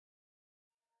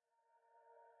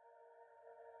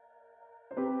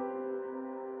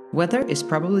Weather is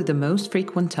probably the most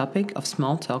frequent topic of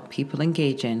small talk people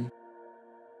engage in.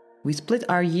 We split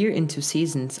our year into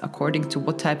seasons according to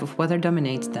what type of weather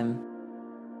dominates them.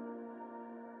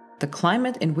 The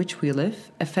climate in which we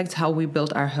live affects how we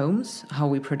build our homes, how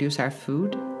we produce our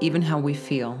food, even how we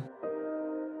feel.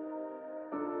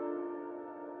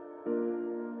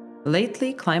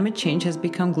 Lately, climate change has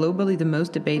become globally the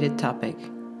most debated topic.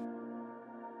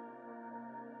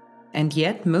 And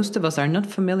yet, most of us are not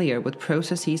familiar with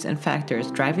processes and factors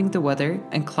driving the weather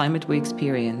and climate we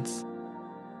experience.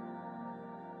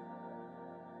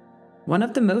 One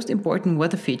of the most important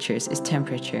weather features is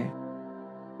temperature.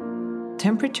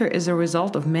 Temperature is a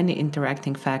result of many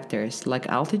interacting factors like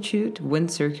altitude, wind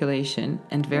circulation,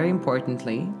 and very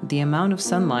importantly, the amount of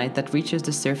sunlight that reaches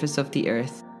the surface of the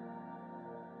Earth.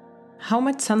 How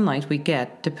much sunlight we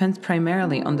get depends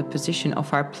primarily on the position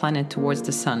of our planet towards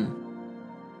the sun.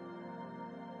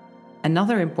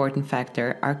 Another important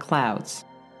factor are clouds.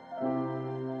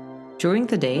 During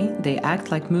the day, they act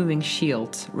like moving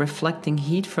shields, reflecting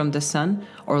heat from the sun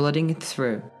or letting it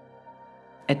through.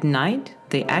 At night,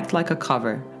 they act like a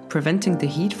cover, preventing the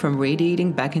heat from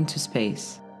radiating back into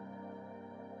space.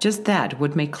 Just that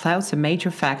would make clouds a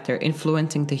major factor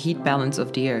influencing the heat balance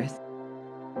of the Earth.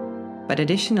 But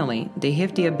additionally, they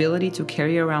have the ability to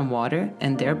carry around water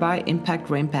and thereby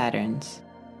impact rain patterns.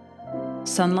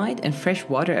 Sunlight and fresh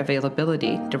water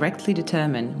availability directly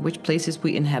determine which places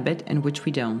we inhabit and which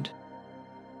we don't.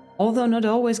 Although not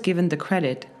always given the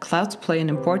credit, clouds play an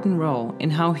important role in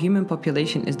how human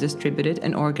population is distributed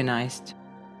and organized.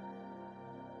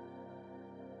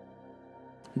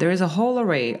 There is a whole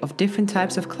array of different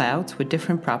types of clouds with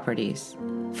different properties,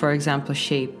 for example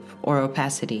shape or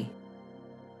opacity.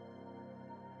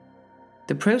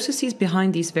 The processes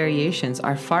behind these variations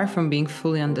are far from being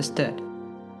fully understood.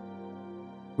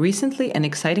 Recently, an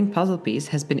exciting puzzle piece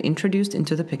has been introduced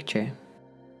into the picture.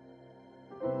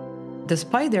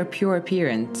 Despite their pure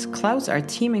appearance, clouds are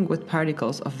teeming with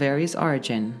particles of various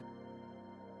origin.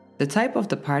 The type of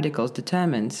the particles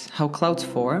determines how clouds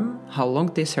form, how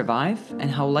long they survive, and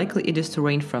how likely it is to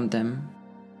rain from them.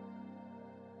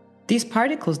 These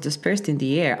particles dispersed in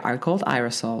the air are called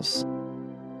aerosols.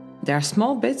 They are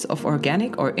small bits of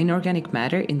organic or inorganic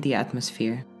matter in the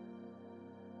atmosphere.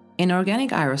 Inorganic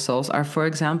aerosols are, for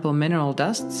example, mineral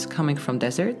dusts coming from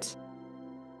deserts,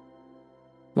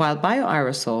 while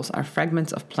bioaerosols are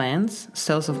fragments of plants,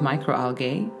 cells of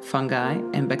microalgae, fungi,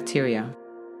 and bacteria.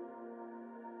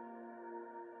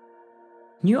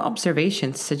 New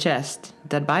observations suggest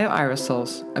that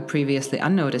bioaerosols, a previously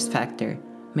unnoticed factor,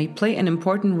 may play an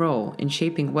important role in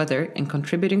shaping weather and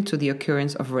contributing to the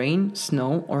occurrence of rain,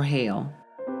 snow, or hail.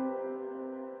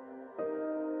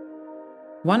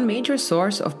 One major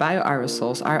source of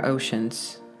bioaerosols are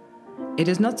oceans. It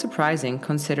is not surprising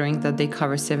considering that they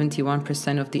cover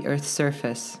 71% of the Earth's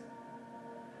surface.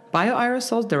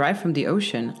 Bioaerosols derived from the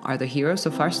ocean are the heroes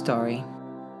of our story.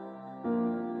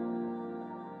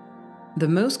 The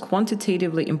most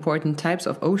quantitatively important types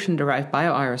of ocean-derived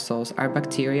bioaerosols are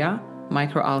bacteria,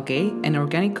 microalgae, and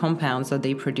organic compounds that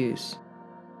they produce.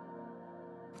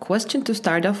 Question to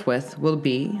start off with will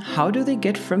be, how do they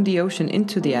get from the ocean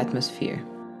into the atmosphere?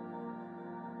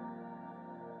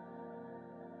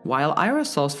 While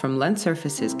aerosols from land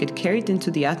surfaces get carried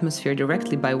into the atmosphere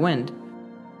directly by wind,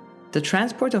 the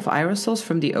transport of aerosols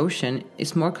from the ocean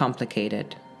is more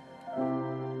complicated.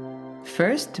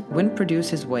 First, wind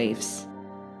produces waves.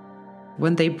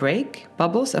 When they break,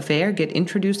 bubbles of air get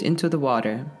introduced into the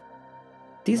water.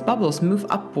 These bubbles move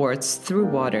upwards through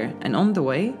water, and on the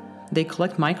way, they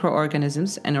collect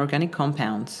microorganisms and organic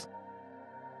compounds.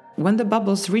 When the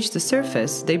bubbles reach the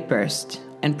surface, they burst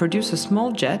and produce a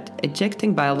small jet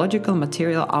ejecting biological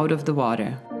material out of the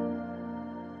water.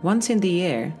 Once in the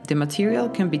air, the material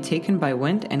can be taken by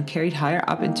wind and carried higher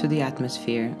up into the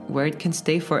atmosphere, where it can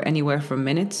stay for anywhere from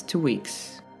minutes to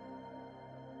weeks.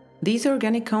 These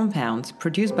organic compounds,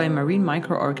 produced by marine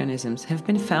microorganisms, have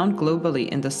been found globally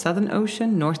in the Southern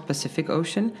Ocean, North Pacific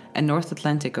Ocean, and North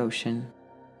Atlantic Ocean.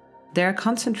 They are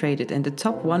concentrated in the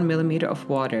top 1 millimeter of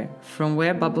water, from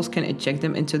where bubbles can eject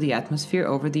them into the atmosphere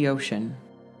over the ocean.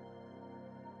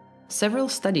 Several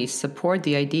studies support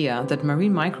the idea that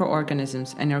marine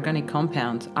microorganisms and organic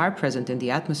compounds are present in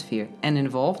the atmosphere and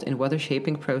involved in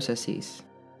weather-shaping processes.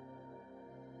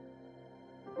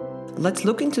 Let's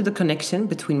look into the connection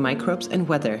between microbes and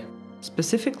weather,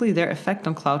 specifically their effect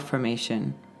on cloud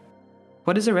formation.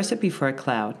 What is a recipe for a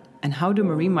cloud, and how do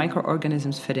marine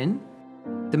microorganisms fit in?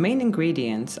 The main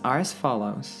ingredients are as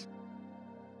follows: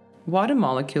 water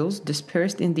molecules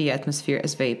dispersed in the atmosphere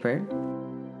as vapor,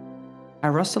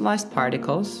 aerosolized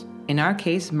particles, in our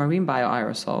case marine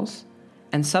bioaerosols,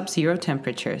 and sub-zero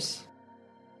temperatures.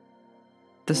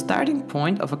 The starting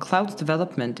point of a cloud's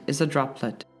development is a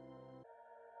droplet.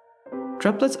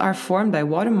 Droplets are formed by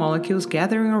water molecules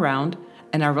gathering around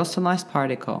an aerosolized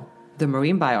particle, the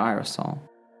marine bioaerosol.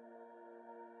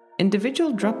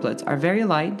 Individual droplets are very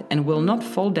light and will not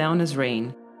fall down as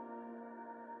rain.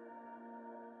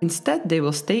 Instead, they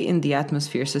will stay in the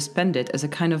atmosphere suspended as a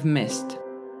kind of mist.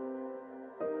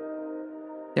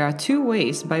 There are two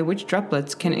ways by which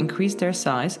droplets can increase their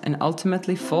size and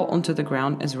ultimately fall onto the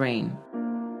ground as rain.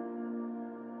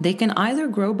 They can either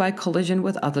grow by collision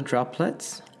with other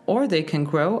droplets, or they can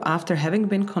grow after having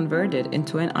been converted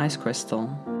into an ice crystal.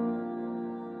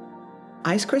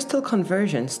 Ice crystal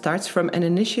conversion starts from an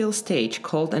initial stage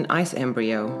called an ice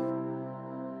embryo.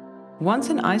 Once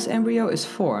an ice embryo is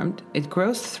formed, it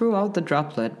grows throughout the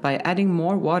droplet by adding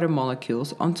more water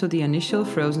molecules onto the initial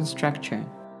frozen structure.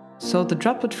 So the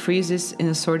droplet freezes in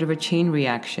a sort of a chain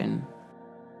reaction.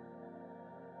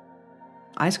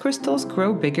 Ice crystals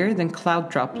grow bigger than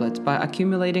cloud droplets by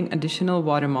accumulating additional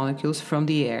water molecules from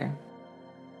the air.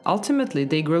 Ultimately,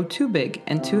 they grow too big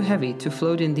and too heavy to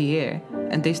float in the air,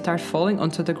 and they start falling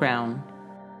onto the ground.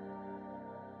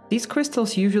 These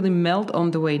crystals usually melt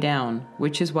on the way down,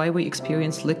 which is why we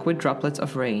experience liquid droplets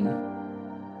of rain.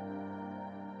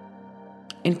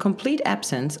 In complete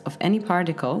absence of any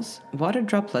particles, water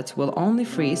droplets will only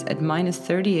freeze at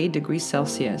 -38 degrees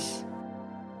Celsius.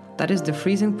 That is the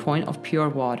freezing point of pure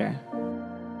water.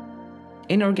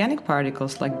 Inorganic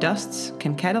particles like dusts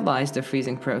can catalyze the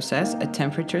freezing process at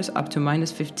temperatures up to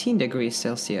 -15 degrees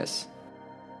Celsius.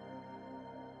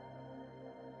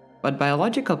 But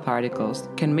biological particles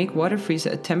can make water freeze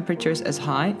at temperatures as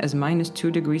high as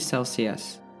 -2 degrees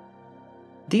Celsius.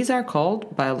 These are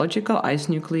called biological ice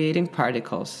nucleating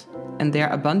particles, and they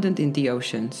are abundant in the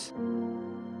oceans.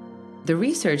 The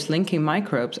research linking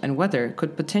microbes and weather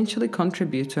could potentially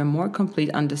contribute to a more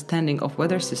complete understanding of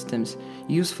weather systems,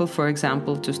 useful, for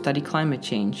example, to study climate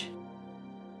change.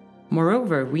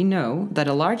 Moreover, we know that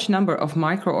a large number of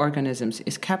microorganisms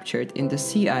is captured in the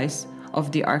sea ice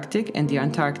of the Arctic and the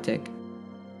Antarctic.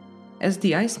 As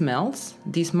the ice melts,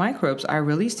 these microbes are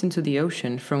released into the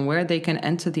ocean, from where they can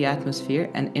enter the atmosphere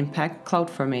and impact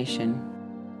cloud formation.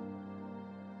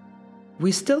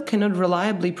 We still cannot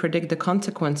reliably predict the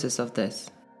consequences of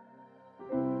this.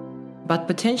 But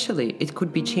potentially, it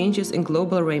could be changes in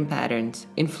global rain patterns,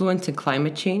 influencing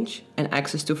climate change and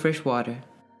access to fresh water.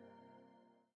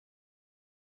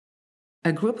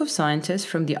 A group of scientists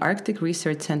from the Arctic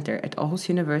Research Center at Aarhus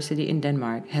University in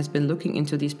Denmark has been looking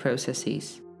into these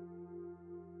processes.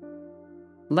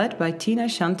 Led by Tina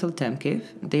Chantal Temkiv,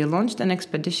 they launched an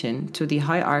expedition to the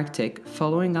high Arctic,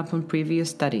 following up on previous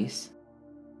studies.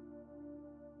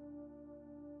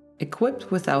 Equipped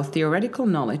with our theoretical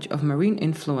knowledge of marine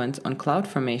influence on cloud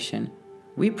formation,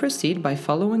 we proceed by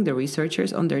following the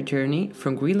researchers on their journey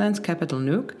from Greenland's capital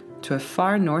Nuuk to a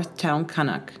far north town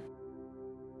Qaanaaq.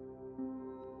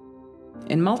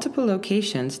 In multiple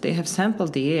locations, they have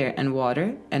sampled the air and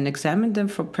water and examined them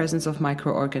for presence of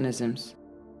microorganisms.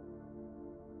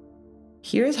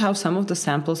 Here is how some of the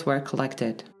samples were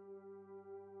collected.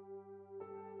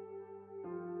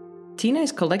 Tina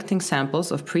is collecting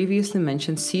samples of previously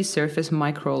mentioned sea surface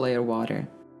microlayer water.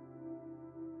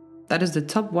 That is the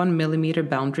top 1 millimeter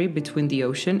boundary between the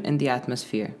ocean and the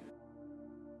atmosphere.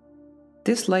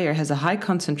 This layer has a high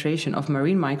concentration of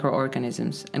marine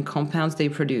microorganisms and compounds they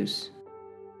produce.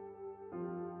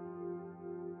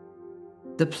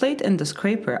 The plate and the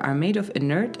scraper are made of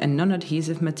inert and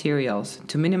non-adhesive materials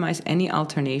to minimize any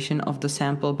alternation of the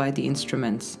sample by the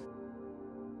instruments.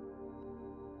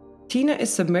 Tina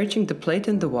is submerging the plate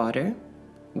in the water,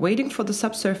 waiting for the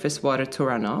subsurface water to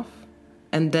run off,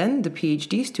 and then the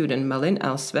PhD student Malin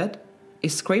Alsved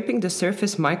is scraping the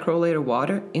surface microlayer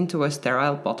water into a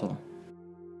sterile bottle.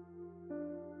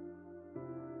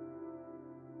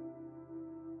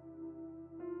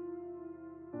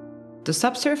 The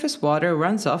subsurface water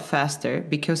runs off faster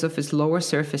because of its lower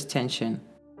surface tension.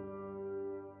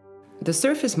 The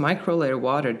surface microlayer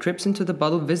water drips into the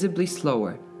bottle visibly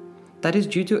slower. That is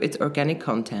due to its organic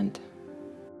content.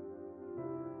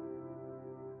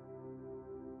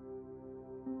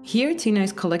 Here Tina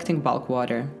is collecting bulk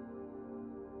water.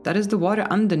 That is the water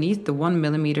underneath the 1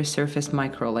 millimeter surface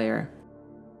microlayer.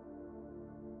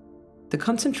 The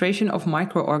concentration of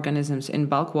microorganisms in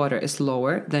bulk water is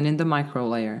lower than in the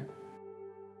microlayer.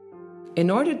 In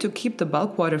order to keep the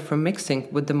bulk water from mixing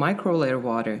with the microlayer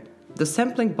water, the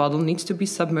sampling bottle needs to be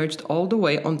submerged all the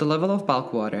way on the level of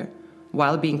bulk water,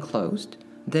 while being closed,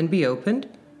 then be opened,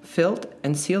 filled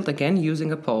and sealed again using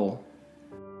a pole.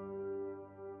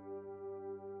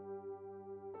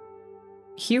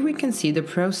 Here we can see the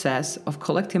process of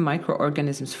collecting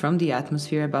microorganisms from the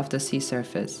atmosphere above the sea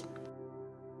surface.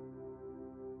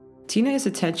 Tina is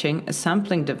attaching a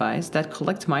sampling device that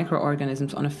collects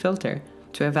microorganisms on a filter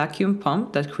to a vacuum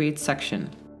pump that creates suction.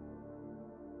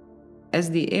 As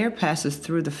the air passes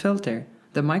through the filter,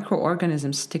 the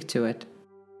microorganisms stick to it.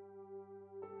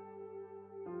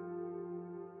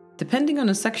 Depending on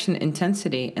the suction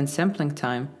intensity and sampling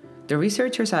time, the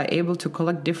researchers are able to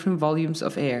collect different volumes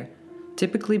of air,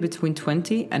 typically between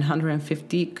 20 and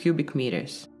 150 cubic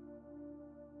meters.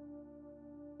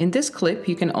 In this clip,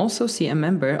 you can also see a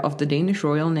member of the Danish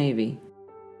Royal Navy.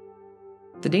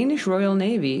 The Danish Royal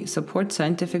Navy supports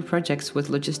scientific projects with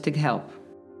logistic help.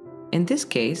 In this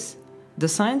case, the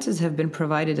scientists have been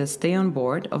provided a stay on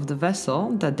board of the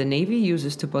vessel that the Navy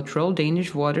uses to patrol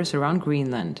Danish waters around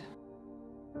Greenland.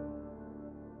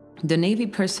 The Navy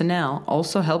personnel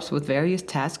also helps with various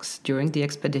tasks during the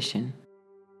expedition.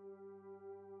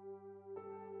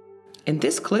 In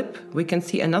this clip, we can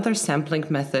see another sampling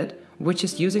method, which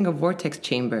is using a vortex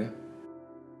chamber.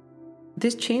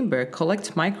 This chamber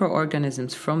collects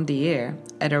microorganisms from the air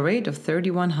at a rate of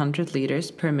 3,100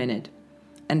 liters per minute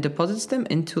and deposits them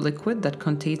into liquid that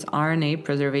contains RNA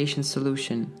preservation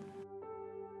solution.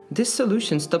 This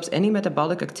solution stops any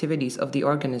metabolic activities of the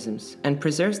organisms and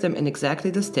preserves them in exactly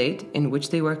the state in which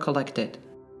they were collected.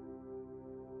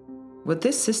 With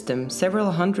this system,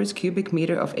 several hundred cubic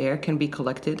meters of air can be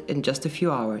collected in just a few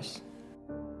hours.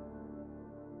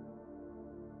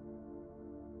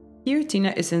 Here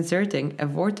Tina is inserting a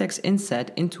vortex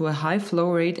inset into a high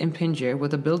flow rate impinger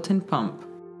with a built-in pump.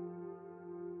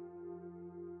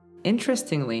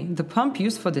 Interestingly, the pump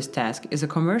used for this task is a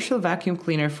commercial vacuum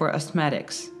cleaner for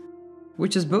asthmatics,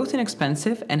 which is both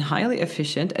inexpensive and highly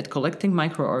efficient at collecting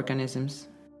microorganisms.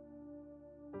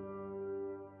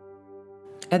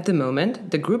 At the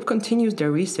moment, the group continues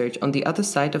their research on the other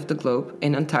side of the globe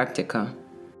in Antarctica.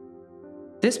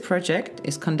 This project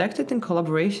is conducted in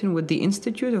collaboration with the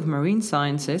Institute of Marine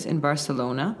Sciences in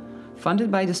Barcelona, funded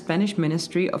by the Spanish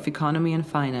Ministry of Economy and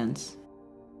Finance.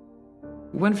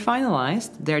 When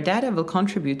finalized, their data will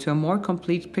contribute to a more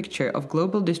complete picture of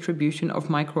global distribution of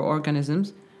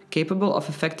microorganisms capable of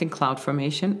affecting cloud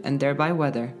formation and thereby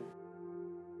weather.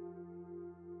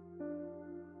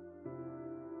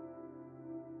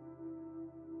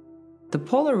 The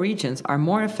polar regions are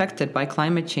more affected by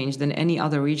climate change than any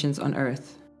other regions on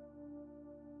Earth.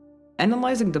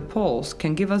 Analyzing the poles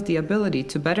can give us the ability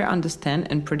to better understand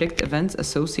and predict events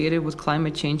associated with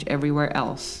climate change everywhere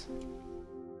else.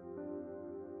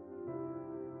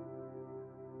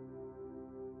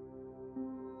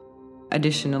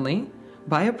 Additionally,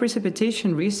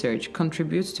 bioprecipitation research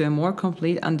contributes to a more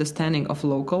complete understanding of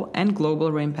local and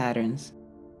global rain patterns.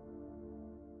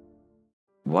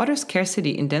 Water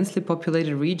scarcity in densely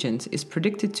populated regions is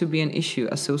predicted to be an issue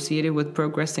associated with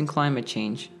progressing climate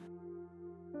change.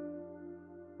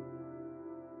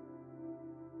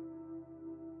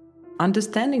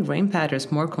 Understanding rain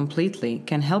patterns more completely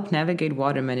can help navigate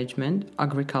water management,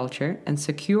 agriculture, and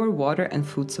secure water and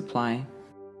food supply.